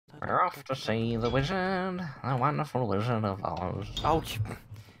We're off to see the wizard, the wonderful Wizard of Oz. Oh,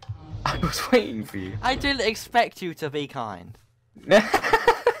 I was waiting for you. I didn't expect you to be kind.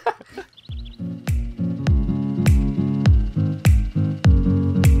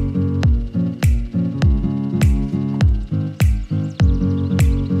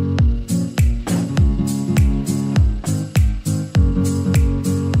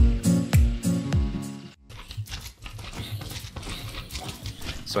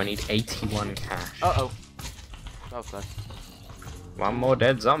 So I need 81 cash. Uh-oh. Oh, close. One more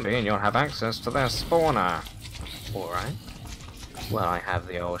dead zombie and you'll have access to their spawner. Alright. Well, I have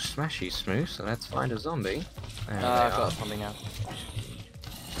the old smashy smooth, so let's find a zombie. I've got something now.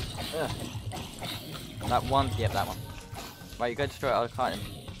 Ugh. That one? Yep, that one. Right, you go destroy it, I'll kite him.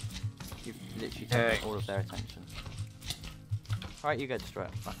 You've literally taken all of their attention. Alright, you go destroy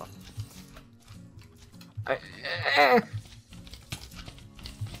it. Back off.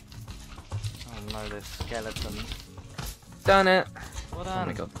 Oh no, there's skeletons. Done it! Well done. Oh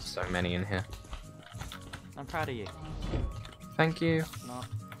my god, there's so many in here. I'm proud of you. Thank you. No.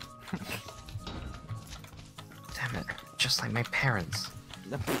 Damn it, just like my parents.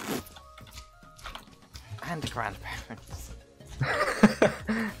 And grandparents.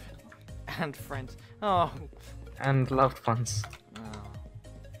 And friends. Oh. And loved ones. Oh.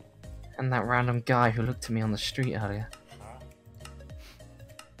 And that random guy who looked at me on the street earlier.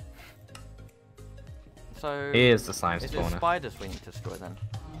 So, Here's the slime is it spawner. spiders we need to destroy then?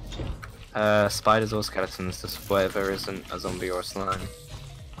 Spiders or skeletons, just whatever isn't a zombie or a slime.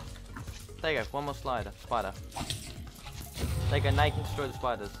 There you go, one more spider. There you go, now you can destroy the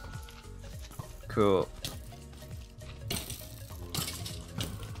spiders. Cool.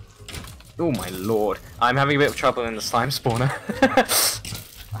 Oh my lord. I'm having a bit of trouble in the slime spawner.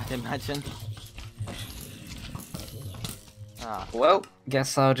 I'd imagine. Ah. Well,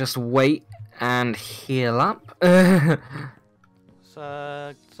 guess I'll just wait and heal up.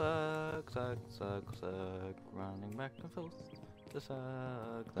 Suck, running back and forth.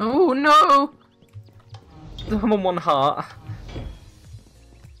 Suck. Oh no! I'm on one heart.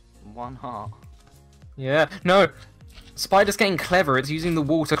 One heart. Yeah, no! Spider's getting clever, it's using the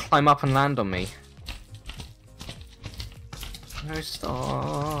wall to climb up and land on me. No,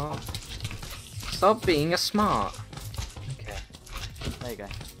 stop. Stop being a smart. Okay. There you go.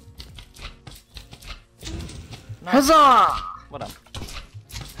 Nice. Huzzah! Well done.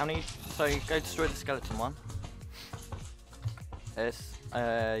 How many? So you go destroy the skeleton one. It's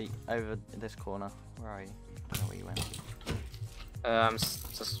over this corner. Where are you? I don't know where you went. I'm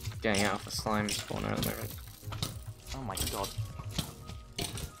just getting out of the slime spawner at the moment. Oh my god.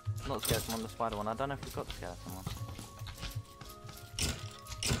 Not the skeleton one, the spider one. I don't know if we've got the skeleton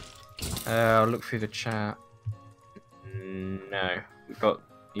one. I'll look through the chat. No. We've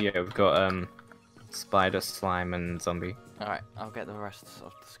got spider, slime, and zombie. Alright, I'll get the rest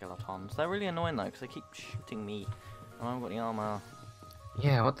of the skeletons. They're really annoying though, because they keep shooting me. And I haven't got any armor.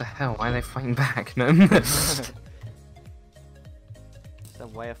 Yeah, what the hell? Why are they fighting back? No. Their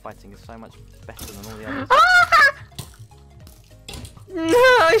way of fighting is so much better than all the others. No,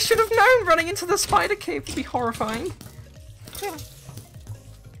 I should have known running into the spider cave would be horrifying.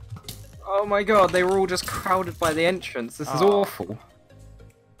 Oh my god, they were all just crowded by the entrance. This is awful.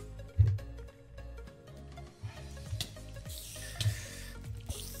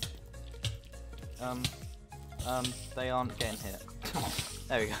 They aren't getting hit.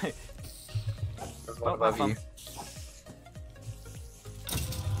 There we go. There's one above you.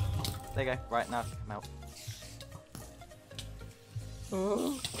 There you go. Right, now come out.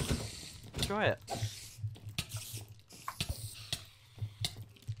 Oh. Destroy it.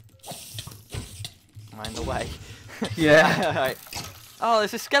 Mind the way. Yeah. Right. Oh,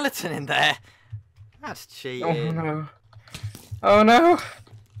 there's a skeleton in there. That's cheating. Oh no. Oh no.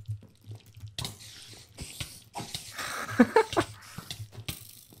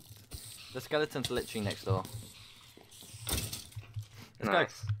 The skeleton's literally next door. Let's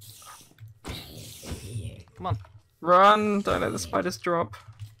Nice. go. Come on. Run! Don't let the spiders drop.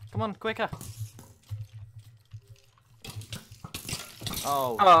 Come on, quicker.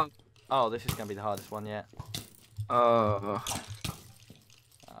 Oh. Oh. Oh, this is going to be the hardest one yet. Oh.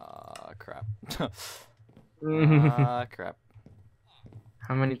 Ah, crap. Ah, crap.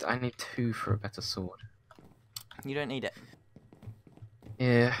 How many? I need 2 for a better sword. You don't need it.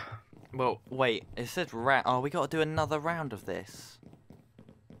 Yeah. Well, wait. It said round. Oh, we got to do another round of this.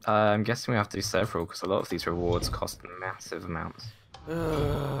 I'm guessing we have to do several because a lot of these rewards cost massive amounts.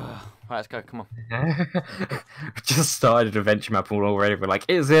 Right, let's go. Come on. We just started adventure map already. We're like,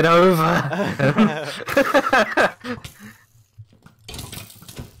 is it over?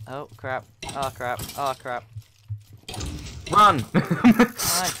 Oh crap! Oh crap! Oh crap! Run!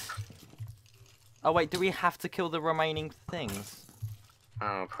 Nice. Oh wait, do we have to kill the remaining things?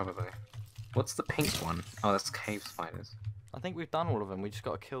 Oh, probably. What's the pink one? Oh, that's cave spiders. I think we've done all of them. We just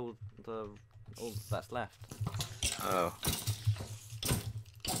got to kill all that's left. Oh.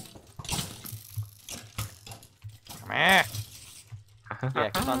 Come here. Yeah,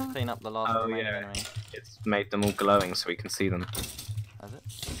 time to clean up the last Oh, remaining yeah. enemy. It's made them all glowing so we can see them. Has it?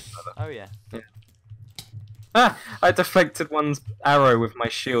 Oh yeah. Ah! I deflected one's arrow with my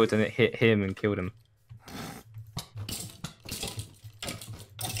shield and it hit him and killed him.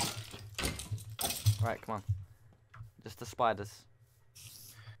 Right, come on. Just the spiders.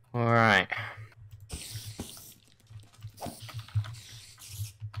 Alright.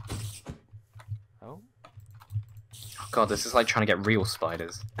 Oh. Oh god, this is like trying to get real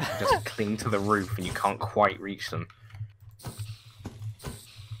spiders. You just cling to the roof and you can't quite reach them.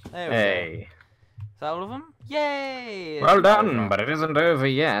 There we go. Hey. Is that all of them? Yay! Well It's done, over. but it isn't over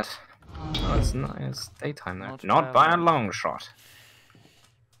yet. Oh, it's not. It's daytime though. Not Not by a bad. long shot.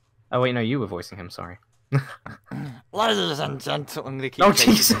 Oh wait, no, you were voicing him. Sorry. Ladies and gentlemen, I'm gonna keep Oh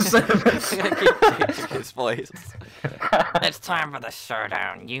changing- Jesus! I'm gonna keep changing his voice. It's time for the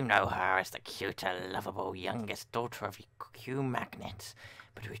showdown. You know her as the cute and lovable youngest daughter of Q Magnet,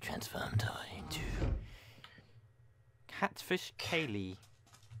 but we transformed her into Catfish Kaylee.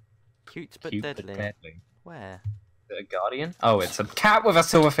 Cute but Cute but deadly. deadly. Where? Is it a guardian? Oh, it's a cat with a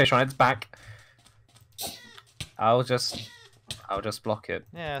silverfish on its back. I'll just block it,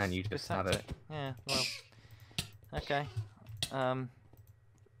 Yeah. and you good just have it. tactic. Yeah. Well. Okay.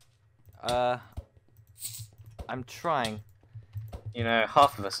 I'm trying. You know,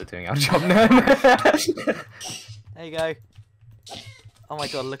 half of us are doing our job now. There you go. Oh my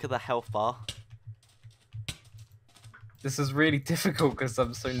god! Look at the health bar. This is really difficult because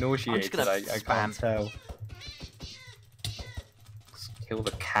I'm so nauseated. gonna I can't tell. Just kill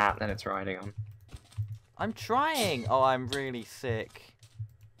the cat that it's riding on. I'm trying. Oh, I'm really sick.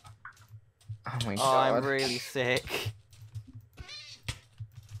 Oh my Oh, god. I'm really sick.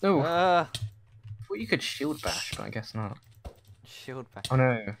 Oh, Uh, well, you could shield bash, but I guess not. shield back. Oh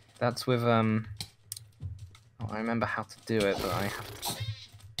no, that's with Oh, I remember how to do it, but I have to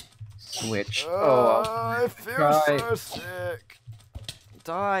switch. I feel right. so sick.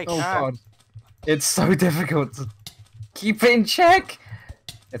 Die, Oh cat. god, it's so difficult to keep it in check.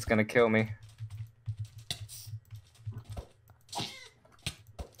 It's gonna kill me.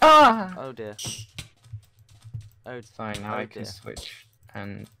 Ah! Oh dear. Oh, Fine, now oh I can dear. switch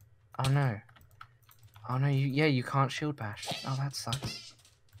and. Oh no. Oh no, you can't shield bash. Oh, that sucks.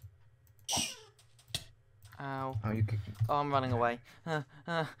 Ow. Oh, you could. Oh, I'm running away.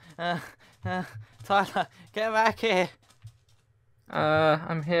 Tyler, get back here.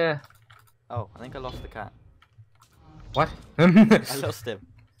 I'm here. Oh, I think I lost the cat. What? I lost him.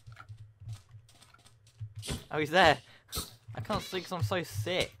 Oh, he's there. I can't sleep because I'm so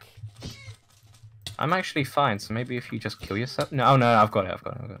sick. I'm actually fine, so maybe if you just kill yourself. No, oh no, I've got it.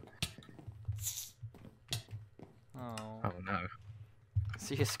 Oh. Oh no. Is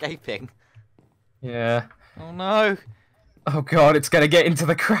he escaping? Yeah. Oh no. Oh god, it's gonna get into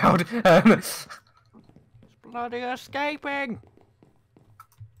the crowd. Bloody escaping.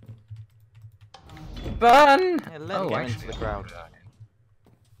 Burn! Yeah, let him Oh, get actually, into the crowd.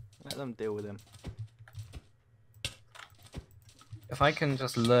 Let them deal with him. if I can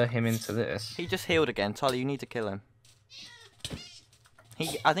just lure him into this. He just healed again. Tyler, you need to kill him.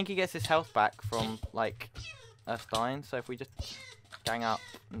 I think he gets his health back from, like, us dying. So if we just gang up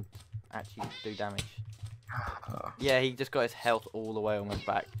and actually do damage. Oh, Yeah, he just got his health all the way almost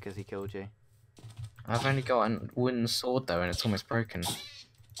back because he killed you. I've only got a wooden sword though, and it's almost broken.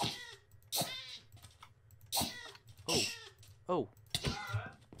 Oh. Oh.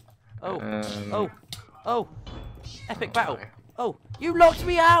 Oh. Um, Oh. Epic battle. no. Oh, you locked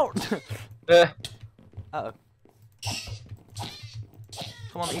me out! Uh-oh.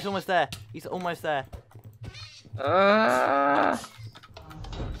 Come on, he's almost there. He's almost there.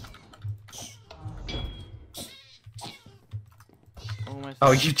 Almost Oh,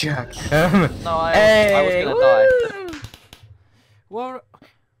 there. you jerk. No, I Hey, was gonna woo! die. What?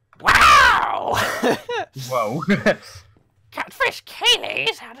 Wow! Whoa. Catfish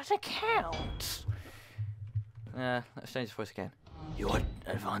Kaylee's how does it count? Let's change the voice again. You want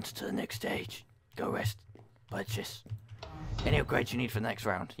advance to the next stage. Go rest. Purchase. Any upgrades you need for the next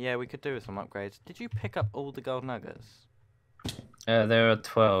round. Yeah, we could do with some upgrades. Did you pick up all the gold nuggets? There are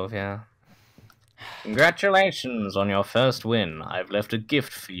 12, yeah. Congratulations on your first win. I've left a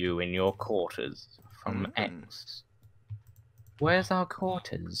gift for you in your quarters from X. Where's our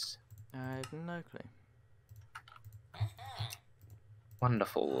quarters? I have no clue.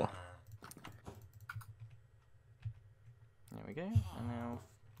 Wonderful. There we go. And now.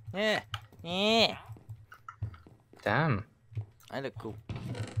 Yeah! Yeah! Damn. I look cool.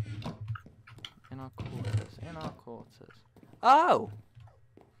 In our quarters. In our quarters. Oh!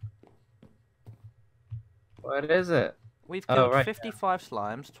 What is it? We've Oh, killed right. 55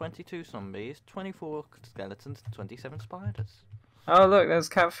 slimes, 22 zombies, 24 skeletons, 27 spiders. Oh, look, there's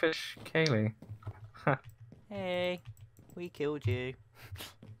Catfish Kaylee. Hey, we killed you.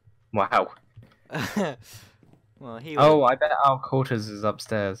 Wow. Well, he Oh, was... I bet our quarters is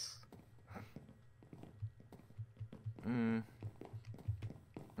upstairs.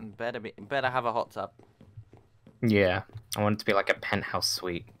 Better have a hot tub. Yeah. I want it to be like a penthouse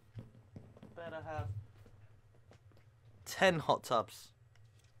suite. Better have 10 hot tubs.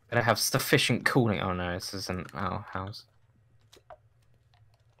 Better have sufficient cooling. Oh no, this isn't our house.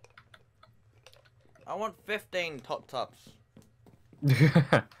 I want 15 hot tubs.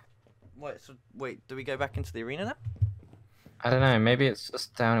 Wait, do we go back into the arena now? I don't know, maybe it's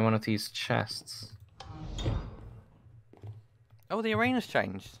just down in one of these chests. Oh, the arena's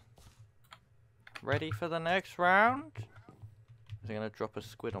changed. Ready for the next round? Is he gonna drop a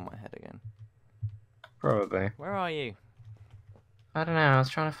squid on my head again? Probably. Where are you? I don't know, I was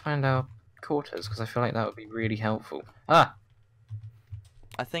trying to find our quarters because I feel like that would be really helpful. Ah!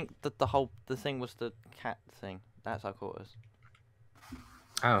 I think that the thing was the cat thing. That's our quarters.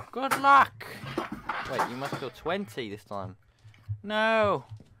 Oh. Good luck! Wait, you must kill 20 this time. No!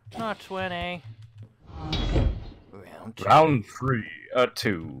 Not 20. Round 2. Round 3,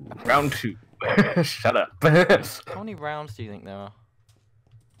 2. Round 2. Shut up. How many rounds do you think there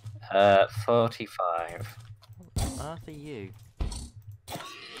are? 45. What on earth are you?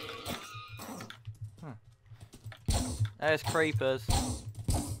 There's creepers.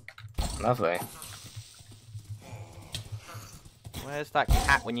 Lovely. Where's that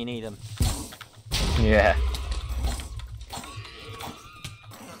cat when you need him? Yeah.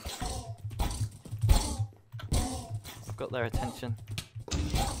 I've got their attention.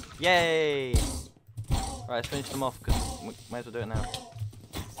 Yay! Right, let's finish them off because we may as well do it now.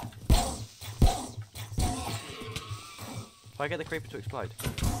 If I get the creeper to explode.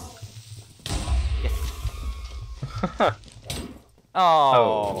 Yes.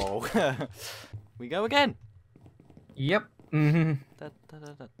 Oh! We go again! Yep. We're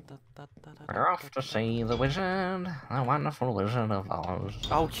off to see the wizard, the wonderful wizard of Oz.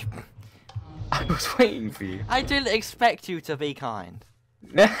 Oh, I was waiting for you. I didn't expect you to be kind.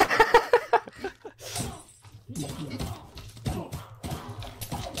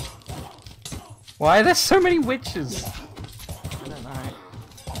 Why are there so many witches? I don't know.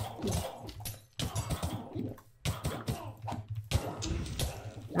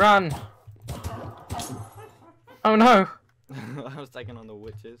 Run! Oh no! I was taking on the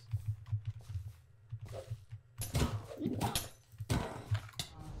witches.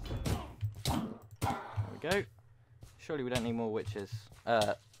 There we go. Surely we don't need more witches.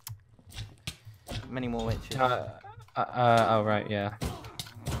 Many more witches. Oh right, yeah.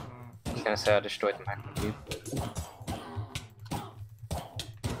 I was gonna say I destroyed the map cube.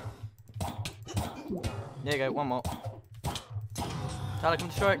 There you go, one more. Tyler, come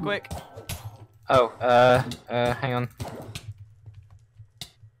destroy it, quick! Oh, hang on.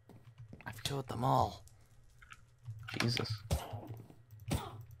 I've killed them all. Jesus.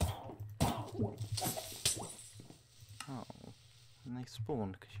 Oh. And they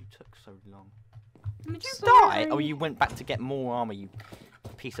spawned because you took so long. Did you Sorry. die? Oh, you went back to get more armor, you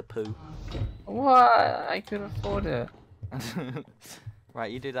piece of poo. What? I could afford it.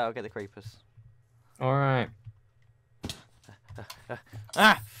 Right, you do that, I'll get the creepers. Alright.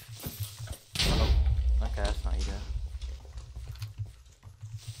 Ah! Oh, okay, that's not you do.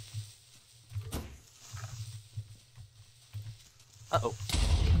 Uh-oh.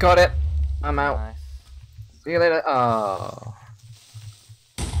 Got it. I'm out. Nice. See you later. Oh.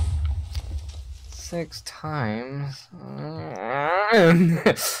 6 times. Oh, you...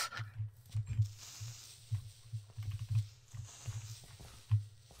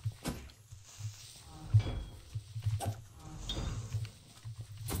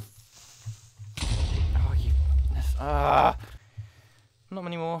 Not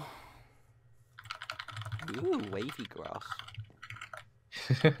many more. Ooh, wavy grass.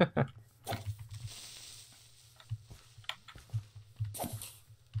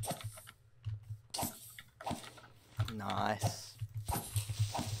 Nice.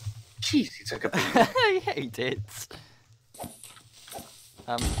 Jeez, he took a beat. Yeah, he did.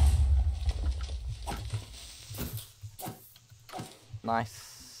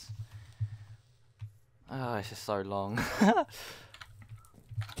 Nice. Oh, this is so long.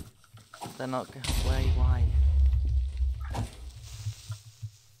 They're not going away. Why?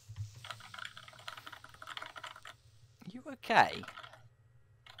 You okay?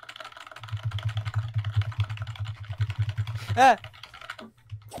 Ah!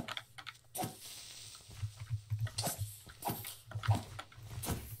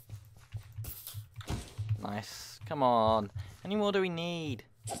 Nice. Come on. Any more do we need?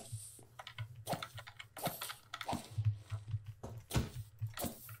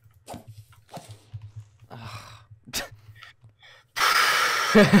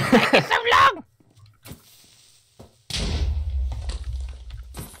 Taking so long!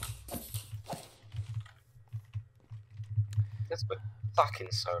 That's been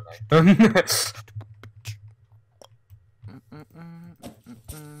fucking solo.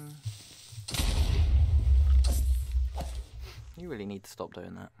 You really need to stop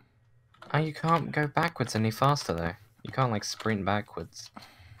doing that. Oh, you can't go backwards any faster though. You can't like sprint backwards.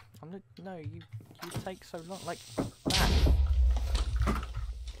 No, you take so long, like that.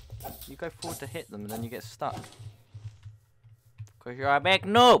 You go forward to hit them and then you get stuck. Cause you're a big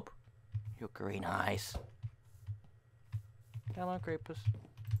noob. Your green eyes. Come on, creepers.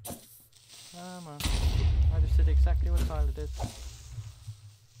 Come on. I just did exactly what Tyler did.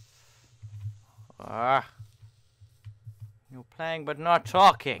 Ah. You're playing but not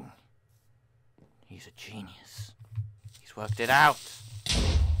talking. He's a genius. He's worked it out.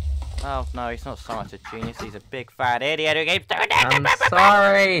 Oh no, he's not so much a genius. He's a big fat idiot who keeps doing that. I'm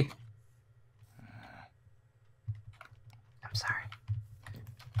sorry. I'm sorry.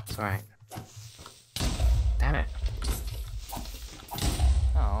 It's alright. Damn it.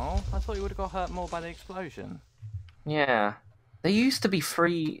 Oh, I thought you would have got hurt more by the explosion. Yeah. There used to be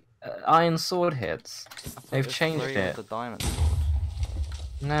 3 iron sword hits. They've changed it. The diamond sword.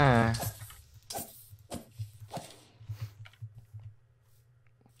 No.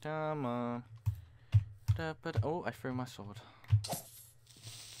 Come on. Oh, I threw my sword.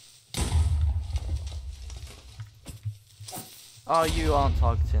 Oh, you aren't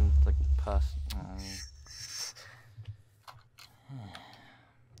targeting the person. Oh.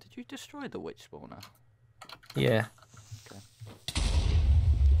 Did you destroy the witch spawner? Yeah. Okay.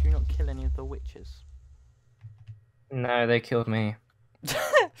 Did you not kill any of the witches? No, they killed me.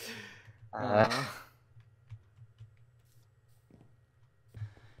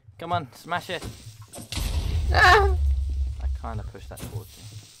 Come on, smash it! Ah! I kind of pushed that towards you.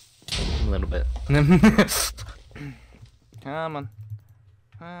 A little bit. Come on.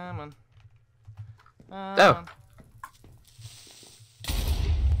 Come on. Come Oh. on.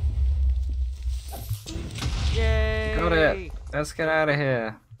 Yay! Got it. Let's get out of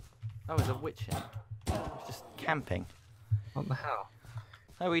here. Oh, there's a witch here. Just camping. What the hell?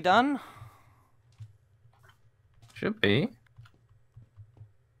 Are we done? Should be.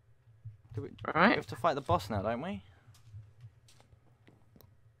 We Alright. have to fight the boss now, don't we?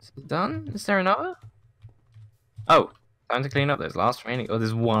 Is it done? Is there another? Oh, time to clean up those last remaining. Oh,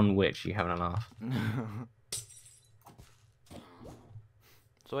 there's one witch. You having a laugh?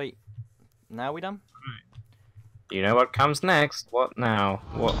 Sweet. Now we done? You know what comes next? What now?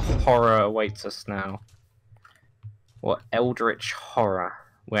 What horror awaits us now? What eldritch horror?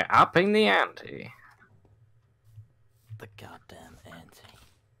 We're upping the ante. The goddamn ante.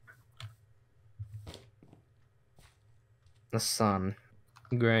 The sun.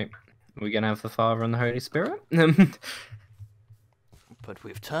 Great. We're gonna have the Father and the Holy Spirit? But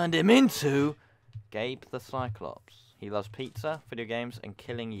we've turned him into Gabe the Cyclops. He loves pizza, video games, and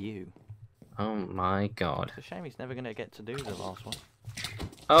killing you. Oh my god. It's a shame he's never going to get to do the last one.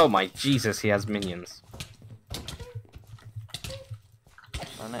 Oh my Jesus, he has minions.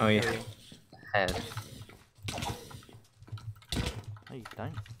 Oh yeah. Head. No, you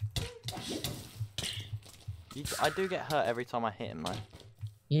don't. I do get hurt every time I hit him, though.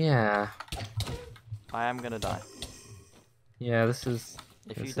 Yeah. I am going to die. Yeah, this is...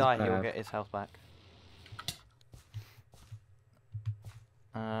 If this you is die, bad. he'll get his health back.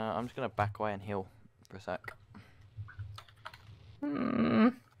 I'm just going to back away and heal for a sec.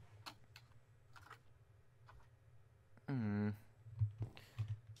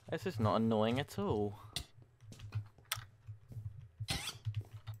 This is not annoying at all.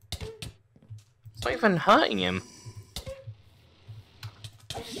 It's not even hurting him.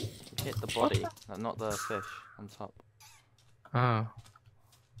 Hit the body, not the fish on top. Oh.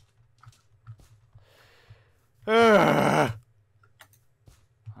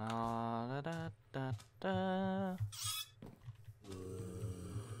 Da, da, da, da.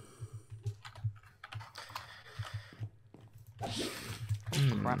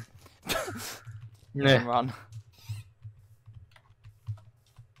 Yeah. Run.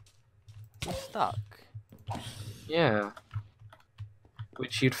 He's stuck. Yeah.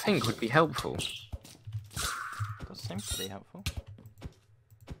 Which you'd think would be helpful. Does seem to be helpful.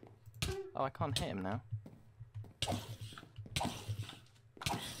 Oh, I can't hit him now.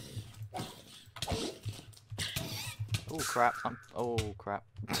 Oh crap! Oh crap!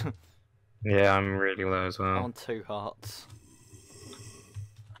 Yeah, I'm really low as I'm well. on 2 hearts.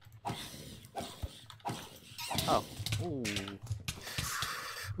 Oh. Ooh.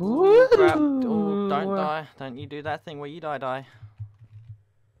 Ooh, crap. Oh, don't die. Don't you do that thing where you die.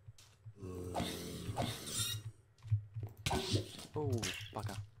 Oh,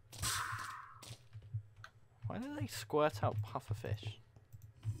 bugger. Why do they squirt out pufferfish?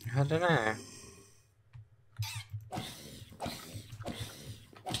 I don't know.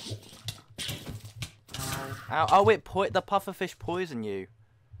 Ow. Oh, the pufferfish poison you.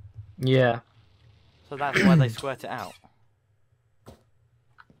 Yeah. So that's why they squirt it out.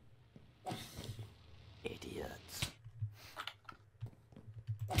 Idiots.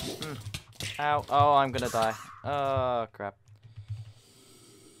 Ow. Oh, I'm gonna die. Oh, crap.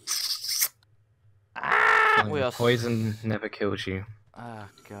 Ah! We are Poison never kills you. Oh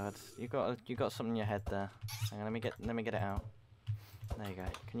god, you got something in your head there. Hang on, let me get it out. There you go.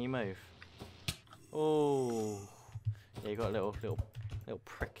 Can you move? Oh, yeah, you got a little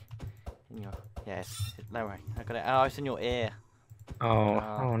prick in your. Yes, no way. I got it. Oh, it's in your ear. Oh,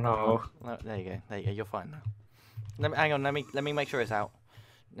 oh no. There you go. There you go. You're fine now. Hang on. Let me make sure it's out.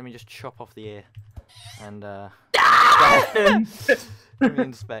 Let me just chop off the ear, and let me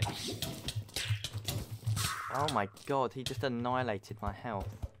inspect. Oh my god, he just annihilated my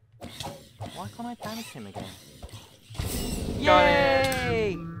health. Why can't I damage him again?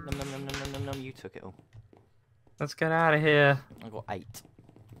 Yay! Nom, you took it all. Let's get out of here. I got 8.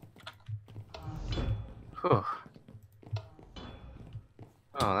 Whew.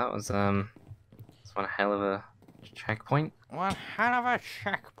 Oh, that was that's one hell of a checkpoint. One hell of a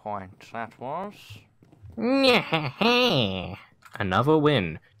checkpoint, that was. Another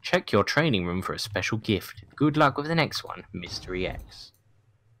win. Check your training room for a special gift. Good luck with the next one, Mystery X.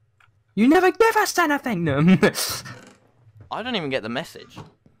 You never give us anything! I don't even get the message.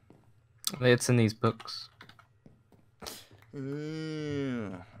 It's in these books.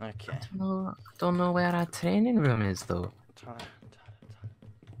 Okay. Don't know where our training room is, though.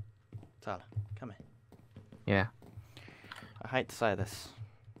 Tyler, come here. Yeah. I hate to say this,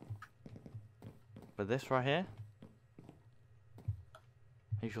 but this right here,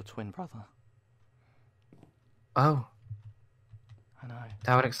 he's your twin brother. Oh. I know.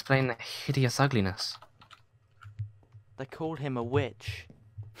 That would explain the hideous ugliness. They called him a witch.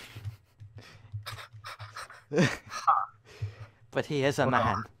 But he is a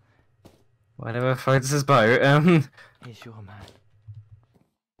man. Whatever floats his boat. He's your man.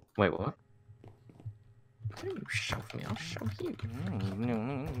 Wait, what? Don't you shove me, I'll shove you.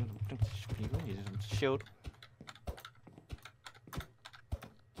 Shield.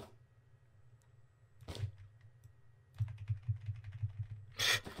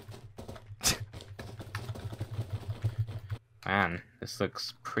 Man, this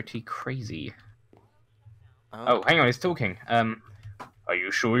looks pretty crazy. Oh, Oh, hang on, he's talking. Are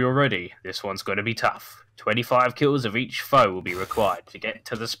you sure you're ready? This one's gonna be tough. 25 kills of each foe will be required to get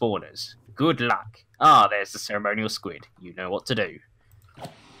to the spawners. Good luck. Ah, there's the ceremonial squid. You know what to do.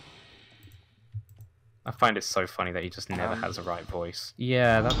 I find it so funny that he just never has a right voice.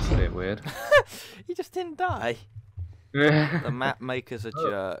 Yeah, that's a bit weird. he just didn't die. The map maker's a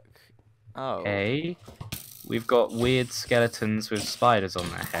jerk. Oh. Okay. We've got weird skeletons with spiders on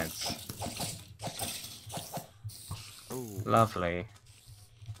their heads. Ooh. Lovely.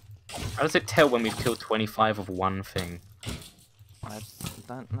 How does it tell when we've killed 25 of one thing? I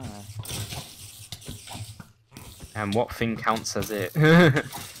don't know. And what thing counts as it?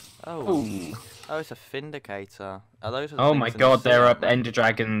 Oh. Ooh. Oh, it's a Vindicator. Are those? Oh my god, there are ender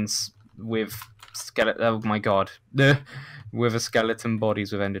dragons with skeleton. Oh my god, with a skeleton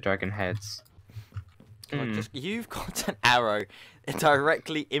bodies with ender dragon heads. God, you've got an arrow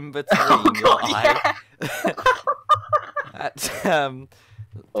directly in between your eye. That's painful.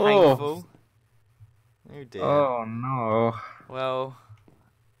 Oh dear. Oh no. Well,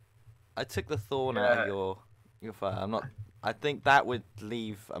 I took the thorn out of your fire. I think that would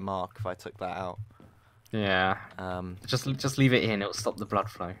leave a mark if I took that out. Yeah. Just leave it in. It'll stop the blood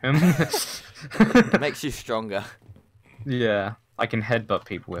flow. It makes you stronger. Yeah, I can headbutt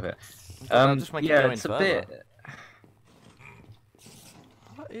people with it. Just make yeah, it go it's in a further. bit.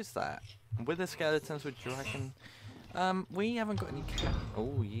 What is that? Wither skeletons with dragon. We haven't got any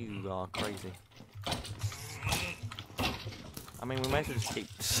Oh, you are crazy. I mean, we may as well just keep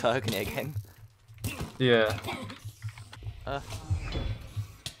circling it again. Yeah.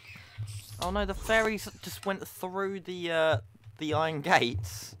 Oh no, the fairies just went through the iron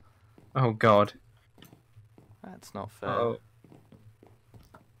gates. Oh god. That's not fair. Oh.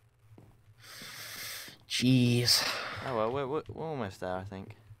 Jeez. Oh well, we're almost there, I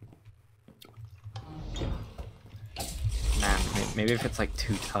think. Man, maybe if it's like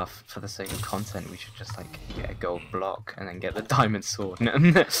too tough for the sake of content, we should just like get a gold block and then get the diamond sword.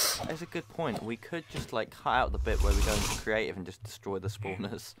 That's a good point. We could just like cut out the bit where we go into creative and just destroy the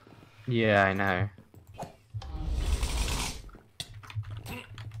spawners. Yeah, I know.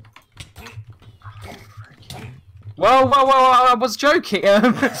 Whoa, whoa, whoa! I was joking.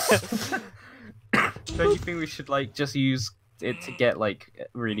 Don't you think we should like just use it to get like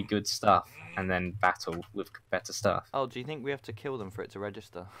really good stuff and then battle with better stuff? Oh, do you think we have to kill them for it to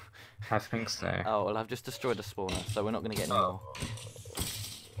register? I think so. Oh, well, I've just destroyed a spawner, so we're not going to get any more.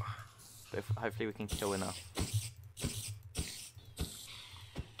 But hopefully we can kill enough.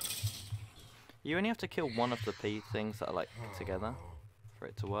 You only have to kill one of the P things that are like together for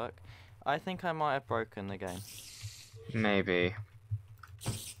it to work. I think I might have broken the game. Maybe.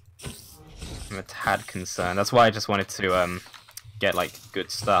 I'm a tad concerned. That's why I just wanted to get like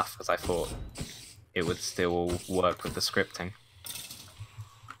good stuff, because I thought it would still work with the scripting.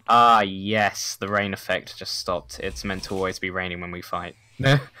 Ah, yes, the rain effect just stopped. It's meant to always be raining when we fight.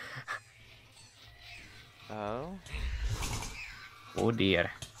 Oh. Oh dear.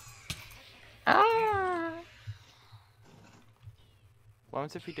 Ah. What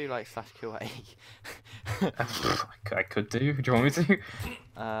happens if we do like /kill A? I could do. Do you want me to?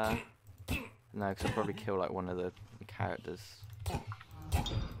 No, because I'll probably kill like one of the characters.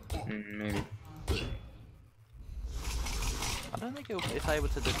 Maybe. I don't think it's able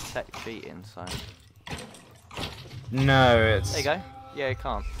to detect cheating, so... No, it's... There you go. Yeah, it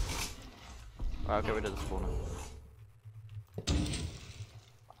can't. Right, I'll get rid of the spawner.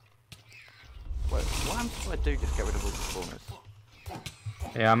 Wait, what happens if I do just get rid of all the spawners?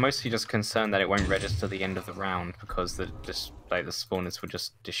 Yeah, I'm mostly just concerned that it won't register the end of the round because the spawners were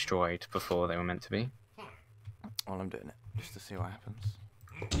just destroyed before they were meant to be. Well, I'm doing it just to see what happens.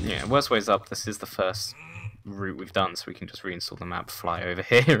 Yeah, worst ways up. This is the first route we've done, so we can just reinstall the map, fly over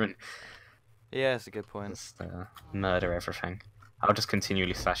here, and yeah, that's a good point. just murder everything. I'll just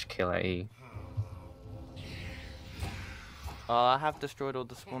continually /kill at E. Oh, I have destroyed all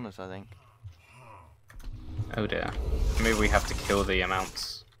the spawners, I think. Oh dear. Maybe we have to kill the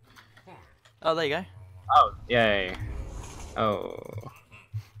amounts. Oh, there you go. Oh, yay. Oh.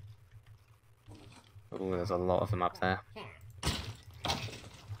 Oh, there's a lot of them up there.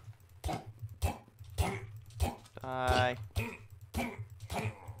 Die.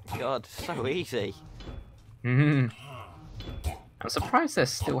 God, so easy. I'm surprised there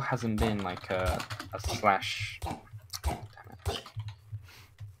still hasn't been like a slash...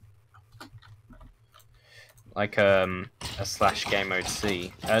 Like a slash game mode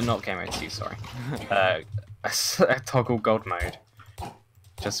C, not game mode C, sorry, a toggle god mode,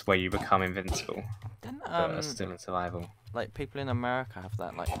 just where you become invincible, Didn't but are still in survival. like people in America have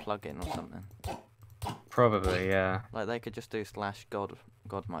that like plug-in or something? Probably, yeah. Like they could just do /god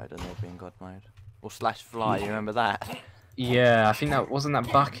mode and they'd be in god mode, or /fly. You remember that? Yeah, I think that wasn't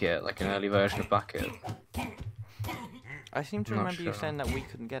that Bucket, like an early version of Bucket. I seem to Not remember you sure. saying that we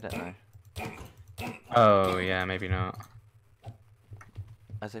couldn't get it though, Oh yeah, maybe not.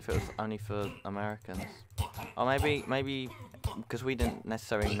 as if it was only for Americans. Or maybe because we didn't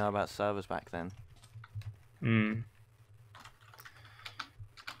necessarily know about servers back then. Hmm.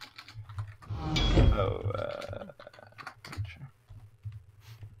 Oh.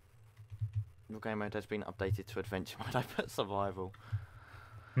 Your game mode has been updated to adventure mode. I put survival.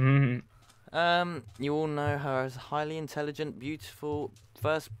 Hmm. You all know her as a highly intelligent, beautiful,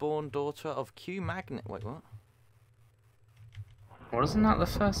 firstborn daughter of Q Magnet. Wait, what? Wasn't that the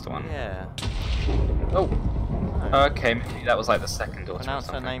first one? Yeah. Oh. No. Okay, maybe that was like the second daughter. Pronounce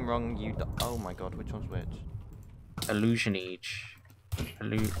or her something. name wrong. Oh my god, which one's which? Illusionage.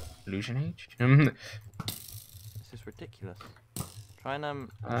 Illusionage? This is ridiculous. Try and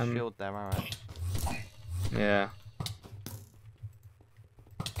shield their arrows. Yeah.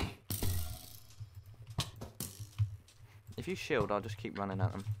 If you shield, I'll just keep running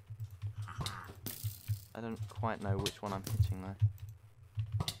at them. I don't quite know which one I'm hitting though.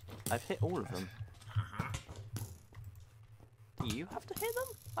 I've hit all of them. Do you have to hit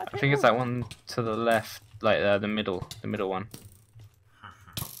them? I think it's that one to the left, like the middle one.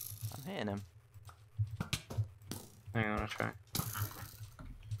 I'm hitting him. Hang on, I'll try.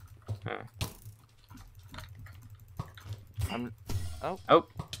 Oh,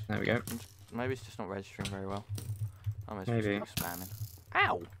 there we go. Maybe it's just not registering very well. I might Maybe. just keep spamming.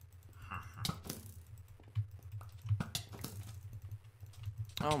 Ow!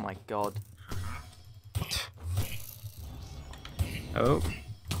 Oh my god. Oh.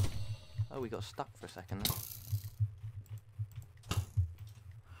 Oh, we got stuck for a second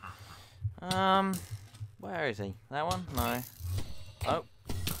there. Where is he? That one? No. Oh.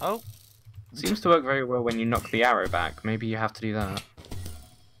 Oh! Seems to work very well when you knock the arrow back. Maybe you have to do that.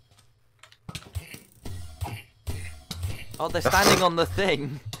 Oh, they're standing on the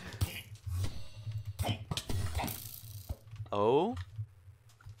thing! Oh?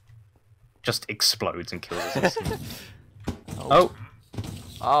 Just explodes and kills us. Oh.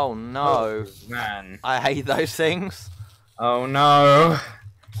 Oh no. Oh, man. I hate those things. Oh no.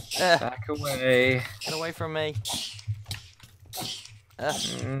 Back away. Get away from me.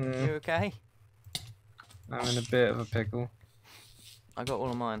 You okay? I'm in a bit of a pickle. I got all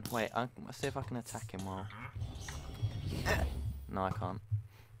of mine. Wait, I'll see if I can attack him while... No, I can't.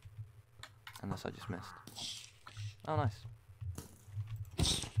 Unless I just missed. Oh, nice.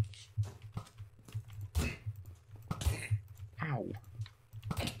 Ow.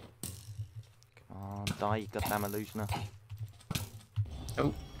 Come on, die, you goddamn illusioner.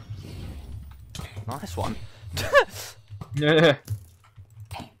 Oh. Nice one. Yeah.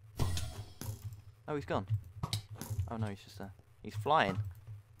 Oh, he's gone. Oh no, he's just there. He's flying.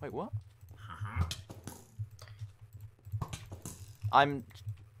 Wait, what? I'm...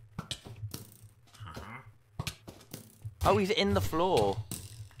 Oh, he's in the floor.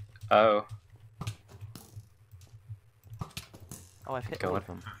 Oh. Oh, I've hit all of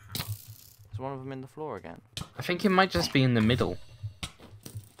them. Is one of them in the floor again? I think it might just be in the middle.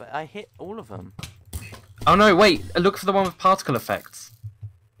 But I hit all of them. Oh no, wait! Look for the one with particle effects.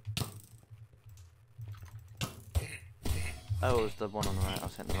 Oh, it was the one on the right. I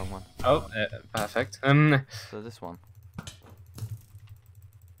was hitting the wrong one. Oh, perfect. So this one.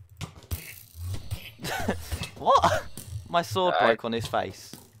 What? My sword broke on his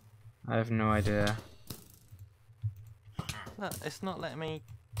face. I have no idea. Look, it's not letting me...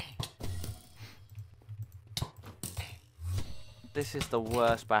 This is the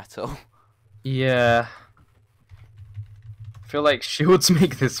worst battle. Yeah. I feel like shields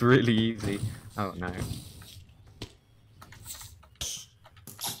make this really easy. Oh no.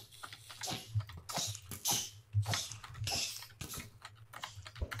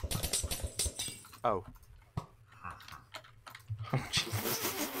 Oh. Oh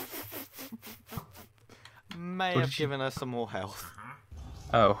Jesus. May What have did you- given us some more health.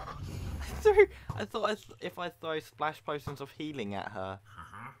 Oh. I thought if I throw splash potions of healing at her.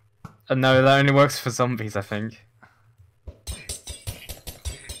 No, that only works for zombies, I think.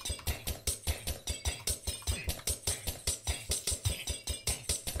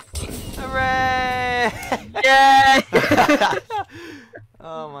 Hooray! Yay!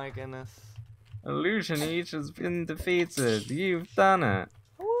 Oh my goodness. Illusion Age has been defeated. You've done it.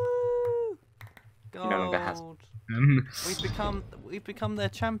 Woo! no longer has- Gold. We've become their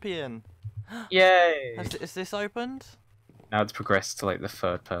champion. Yay! Is this opened? Now it's progressed to like the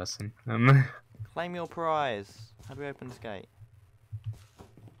third person. Claim your prize. How do we open this gate?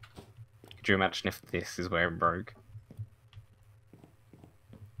 Could you imagine if this is where it broke?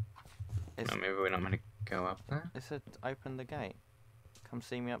 It's, Oh, maybe we're not going to go up there. it said open the gate. Come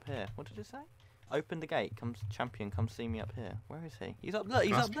see me up here. What did it say? Open the gate. Come champion. Come see me up here. Where is he? He's up. Look,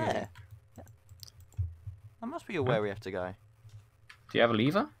 he's Must up be. there. Yeah. I must be where we have to go. Do you have a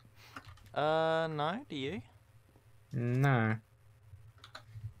lever? No. Do you? No. I'm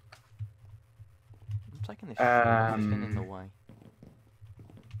taking this. Shit. It's been in the way.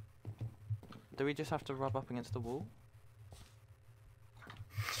 Do we just have to rub up against the wall?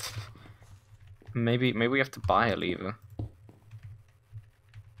 Maybe we have to buy a lever.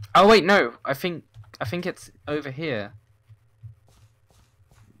 Oh wait, no. I think it's over here.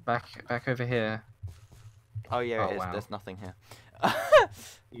 Back over here. Oh yeah, Oh, it is. wow. There's nothing here.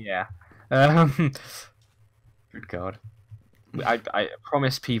 Yeah. Good God. I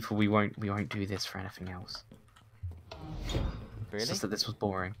promise people we won't do this for anything else. Really? It's just that this was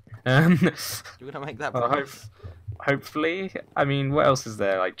boring. You're gonna make that Well, promise? Hopefully. I mean, what else is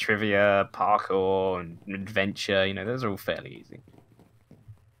there? Like trivia, parkour, and adventure. You know, those are all fairly easy.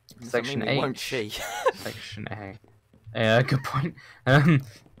 Section H. Won't H. she? Section A. Yeah, good point. Oh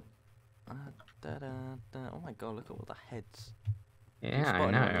my god! Look at all the heads. You Yeah, spot I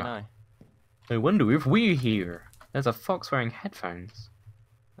anyone you know. know? I wonder if we're here. There's a fox wearing headphones.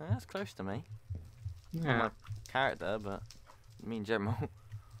 That's close to me. Not my character, but me in general.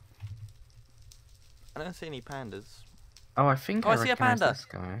 I don't see any pandas. Oh, I think Oh, I I see a recognise panda. this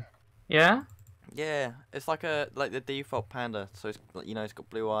guy. Yeah? Yeah, it's like the default panda. So it's you know it's got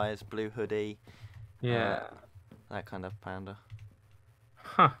blue eyes, blue hoodie. Yeah. That kind of panda.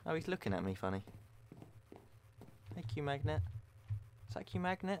 Huh. Oh, he's looking at me funny. Hey, Q Magnet. Is that Q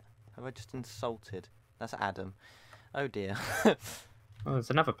Magnet? Have I just insulted? That's Adam. Oh dear. Oh, there's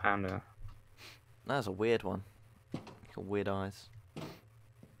another panda. That's a weird one. He's got weird eyes.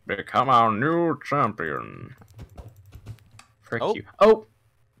 Become our new champion. Frick Oh. you. Oh!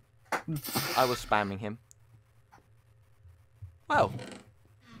 I was spamming him. Well,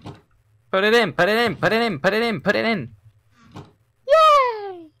 Put it in, put it in, put it in, put it in, put it in.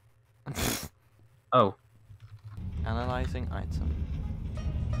 Yay! Oh. analyzing item.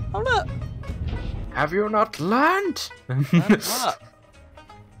 Oh look! Have you not learned? Learn what?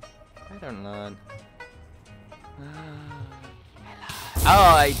 I don't learn.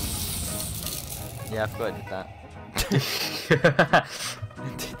 Yeah, I forgot I did that. I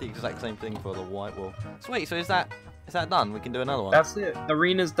did the exact same thing for the white wall. So wait, so is that done? We can do another one. That's it. The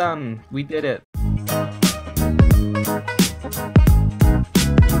arena's done. We did it.